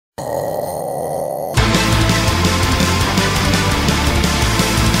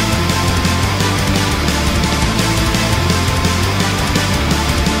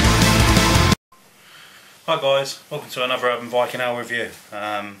Hi guys, welcome to another Viking Ale review.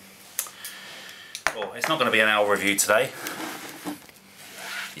 Well, it's not going to be an ale review today.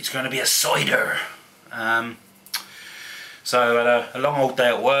 It's going to be a cider. So I had a long old day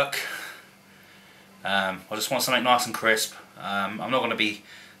at work. I just want something nice and crisp. I'm not going to be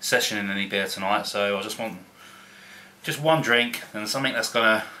sessioning any beer tonight, so I just want just one drink and something that's going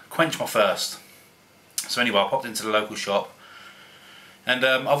to quench my thirst. So anyway, I popped into the local shop, and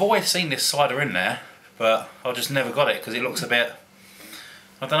I've always seen this cider in there, but I just never got it because it looks a bit,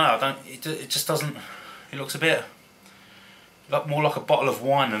 I don't know, it just doesn't, it looks a bit more like a bottle of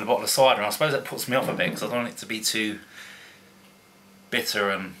wine than a bottle of cider, and I suppose that puts me off a bit because I don't want it to be too bitter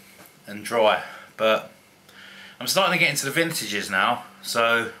and dry. But I'm starting to get into the vintages now,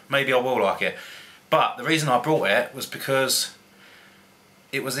 so maybe I will like it. But the reason I brought it was because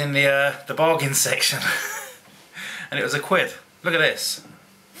it was in the bargain section and it was £1. Look at this.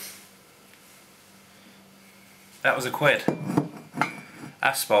 That was £1.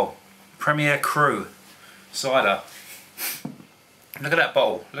 Aspall Premier Cru cider. Look at that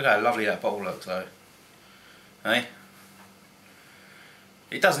bottle. Look how lovely that bottle looks though. Hey?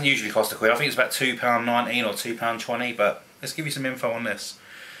 It doesn't usually cost £1. I think it's about £2.19 or £2.20, but let's give you some info on this.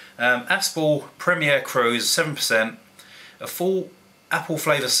 Aspall Premier Cru is 7%, a full apple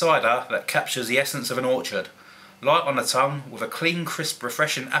flavour cider that captures the essence of an orchard. Light on the tongue with a clean, crisp,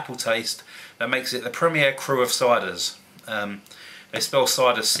 refreshing apple taste that makes it the Premier Cru of ciders. They spell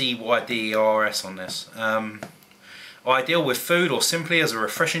cider C-Y-D-E-R-S on this. Ideal with food or simply as a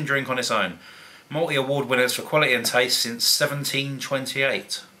refreshing drink on its own. Multi-award winners for quality and taste since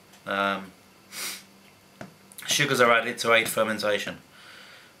 1728. Sugars are added to aid fermentation.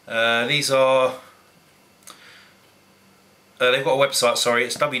 These are... they've got a website, sorry,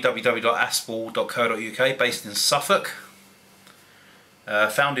 it's www.aspall.co.uk, based in Suffolk.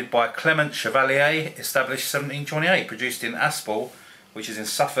 Founded by Clement Chevalier, established 1728, produced in Aspall, which is in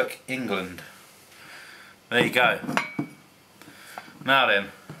Suffolk, England. There you go. Now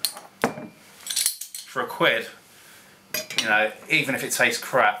then, for £1, you know, even if it tastes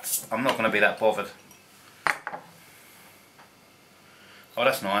crap, I'm not going to be that bothered. Oh,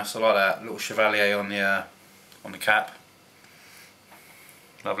 that's nice. I like that little Chevalier on the cap.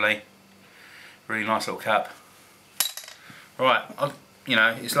 Lovely. Really nice little cap. Right, you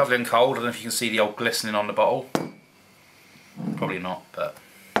know, it's lovely and cold. I don't know if you can see the old glistening on the bottle. Probably not, but...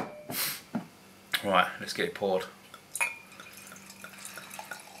 Right, let's get it poured.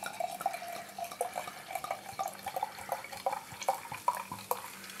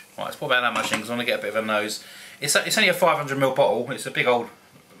 Right, let's pour about that much in because I want to get a bit of a nose. It's only a 500ml bottle. It's a big old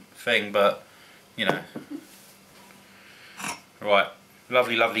thing, but, you know. Right.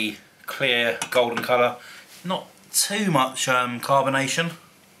 Lovely, lovely, clear, golden colour. Not too much carbonation.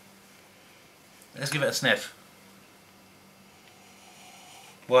 Let's give it a sniff.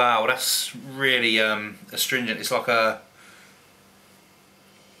 Wow, that's really astringent. It's like a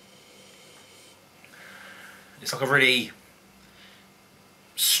really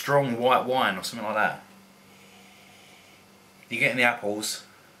strong white wine or something like that. You're getting the apples,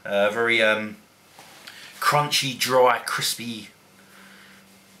 very crunchy, dry, crispy.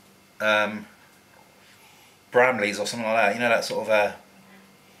 Bramleys or something like that, you know, that sort of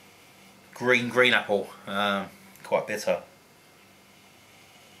green apple, quite bitter.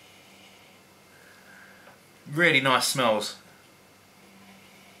 Really nice smells.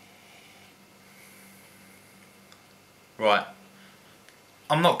 Right,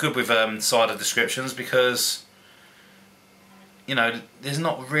 I'm not good with cider descriptions because, you know, there's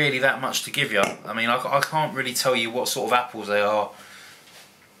not really that much to give you. I mean, I can't really tell you what sort of apples they are,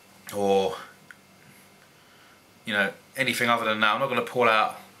 or, you know, anything other than that. I'm not going to pull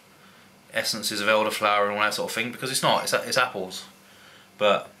out essences of elderflower and all that sort of thing because it's not, it's apples.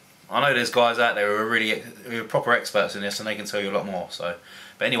 But I know there's guys out there who are proper experts in this and they can tell you a lot more. So,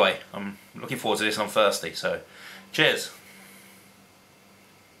 but anyway, I'm looking forward to this and I'm thirsty, so cheers.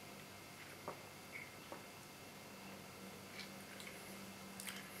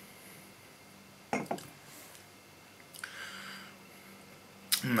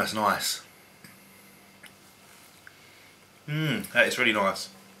 That's nice. That is really nice.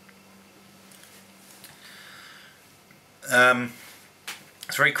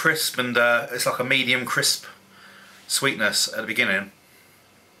 It's very crisp and it's like a medium crisp sweetness at the beginning.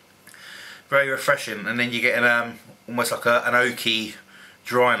 Very refreshing, and then you get almost like an oaky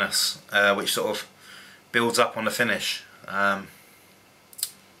dryness, which sort of builds up on the finish. And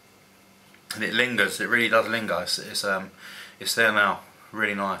it lingers. It really does linger. It's there now.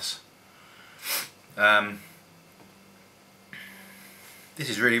 Really nice. This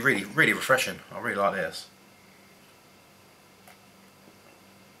is really refreshing. I really like this.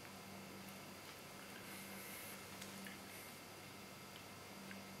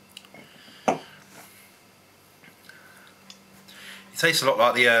 tastes a lot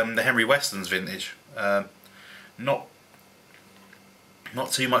like the Henneys Vintage. Not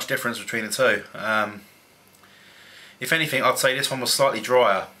too much difference between the two. If anything, I'd say this one was slightly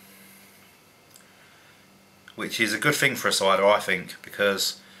drier, which is a good thing for a cider, I think,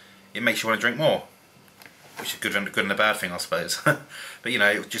 because it makes you want to drink more, which is good and a bad thing, I suppose. But you know,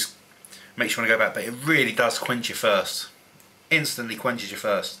 it just makes you want to go back. But it really does quench your thirst. Instantly quenches your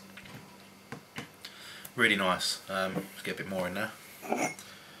thirst. Really nice. Let's get a bit more in there.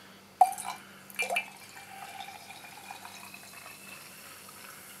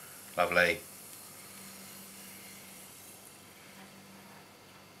 Lovely.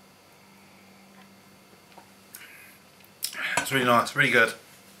 It's really nice, really good.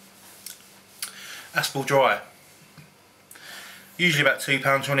 Aspall dry. Usually about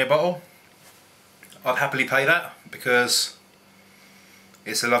 £2.20 a bottle. I'd happily pay that because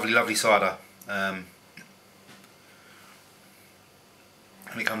it's a lovely, lovely cider. And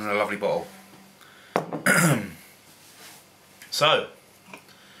it comes in a lovely bottle. So,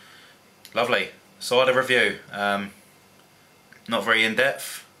 lovely cider review. Not very in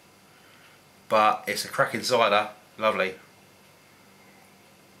depth, but it's a cracking cider. Lovely.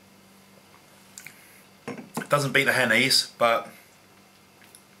 Doesn't beat the Henneys, but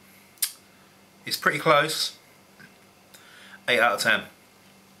it's pretty close. 8 out of 10.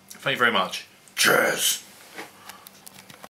 Thank you very much. Cheers.